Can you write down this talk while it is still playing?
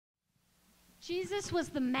Jesus was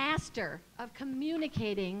the master of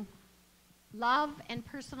communicating love and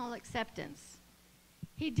personal acceptance.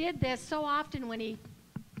 He did this so often when he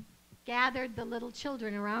gathered the little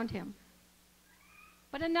children around him.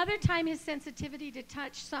 But another time his sensitivity to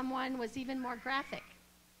touch someone was even more graphic.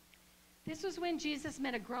 This was when Jesus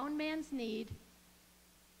met a grown man's need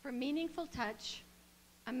for meaningful touch,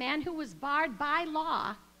 a man who was barred by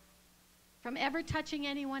law from ever touching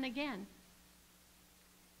anyone again.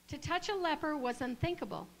 To touch a leper was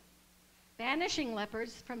unthinkable. Banishing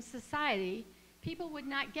lepers from society, people would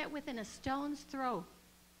not get within a stone's throw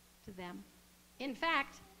to them. In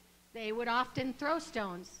fact, they would often throw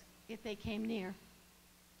stones if they came near.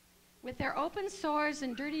 With their open sores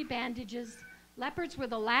and dirty bandages, lepers were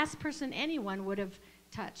the last person anyone would have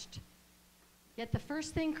touched. Yet the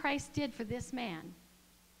first thing Christ did for this man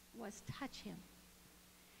was touch him.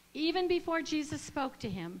 Even before Jesus spoke to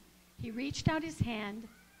him, he reached out his hand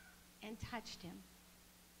and touched him.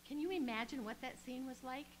 Can you imagine what that scene was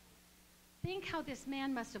like? Think how this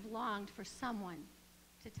man must have longed for someone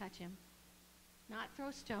to touch him, not throw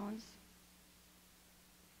stones.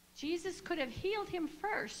 Jesus could have healed him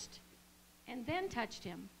first and then touched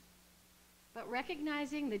him. But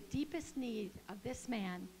recognizing the deepest need of this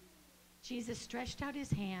man, Jesus stretched out his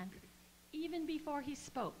hand even before he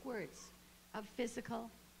spoke words of physical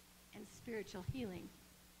and spiritual healing.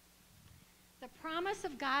 The promise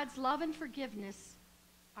of God's love and forgiveness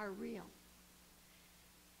are real,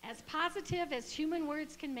 as positive as human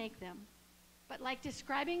words can make them. But like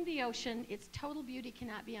describing the ocean, its total beauty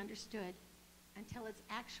cannot be understood until it's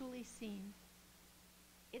actually seen.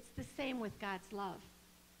 It's the same with God's love.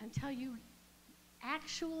 Until you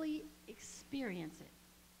actually experience it,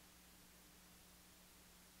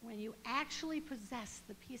 when you actually possess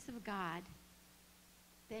the peace of God,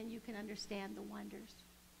 then you can understand the wonders.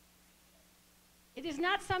 It is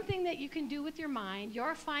not something that you can do with your mind.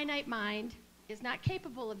 Your finite mind is not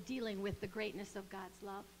capable of dealing with the greatness of God's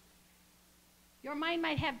love. Your mind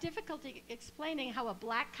might have difficulty explaining how a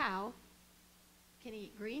black cow can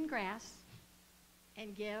eat green grass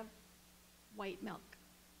and give white milk.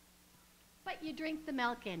 But you drink the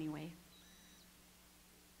milk anyway.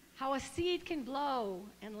 How a seed can blow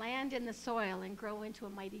and land in the soil and grow into a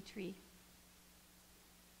mighty tree.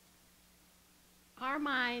 Our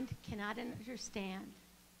mind cannot understand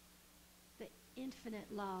the infinite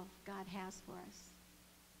love God has for us.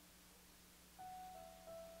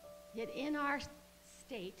 Yet in our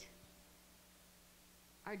state,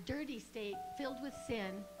 our dirty state filled with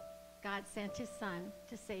sin, God sent his Son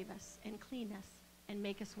to save us and clean us and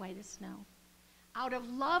make us white as snow. Out of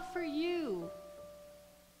love for you,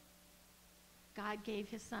 God gave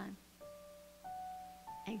his Son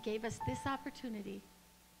and gave us this opportunity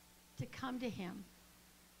to come to him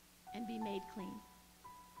and be made clean.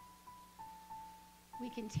 We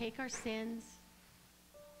can take our sins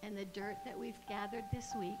and the dirt that we've gathered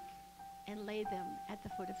this week and lay them at the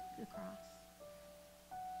foot of the cross.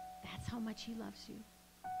 That's how much he loves you.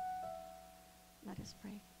 Let us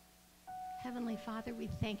pray. Heavenly Father, we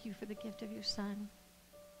thank you for the gift of your Son.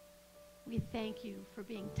 We thank you for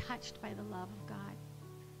being touched by the love of God.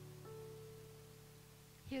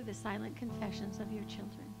 Hear the silent confessions of your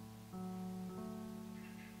children.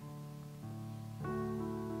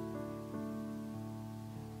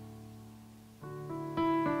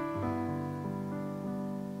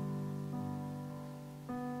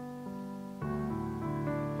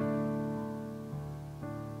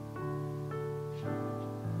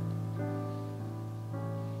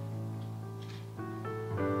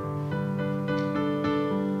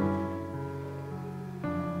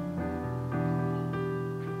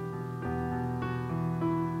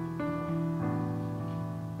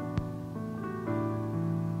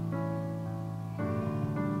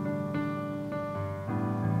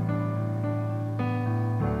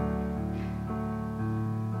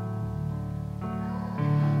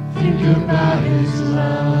 Think about his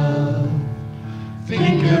love.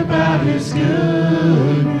 Think about his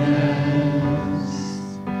goodness.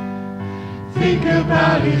 Think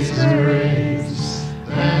about his grace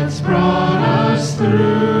that's brought us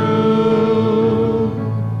through.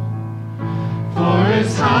 For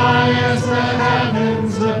as high as the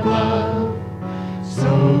heavens above,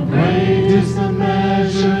 so great is the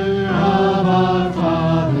measure of our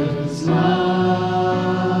Father's love.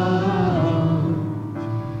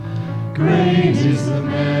 Great is the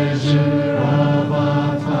measure of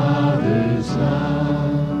our Father's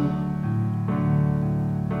love.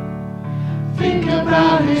 Think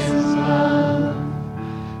about his love.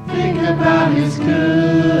 Think about his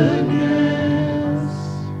goodness.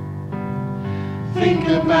 Think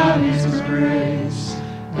about his grace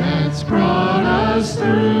that's brought us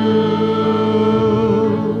through.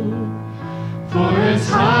 For as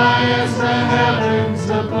high as the heavens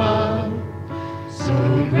above, so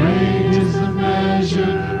great is the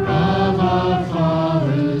measure of our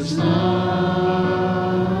Father's love.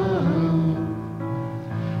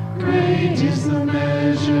 Great is the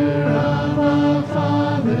measure of our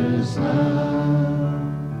Father's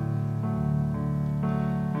love.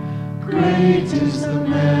 Great is the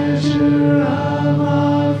measure of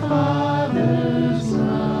our Father's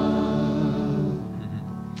love.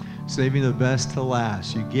 Saving the best to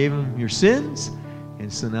last. You gave him your sins,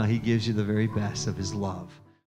 and so now he gives you the very best of his love.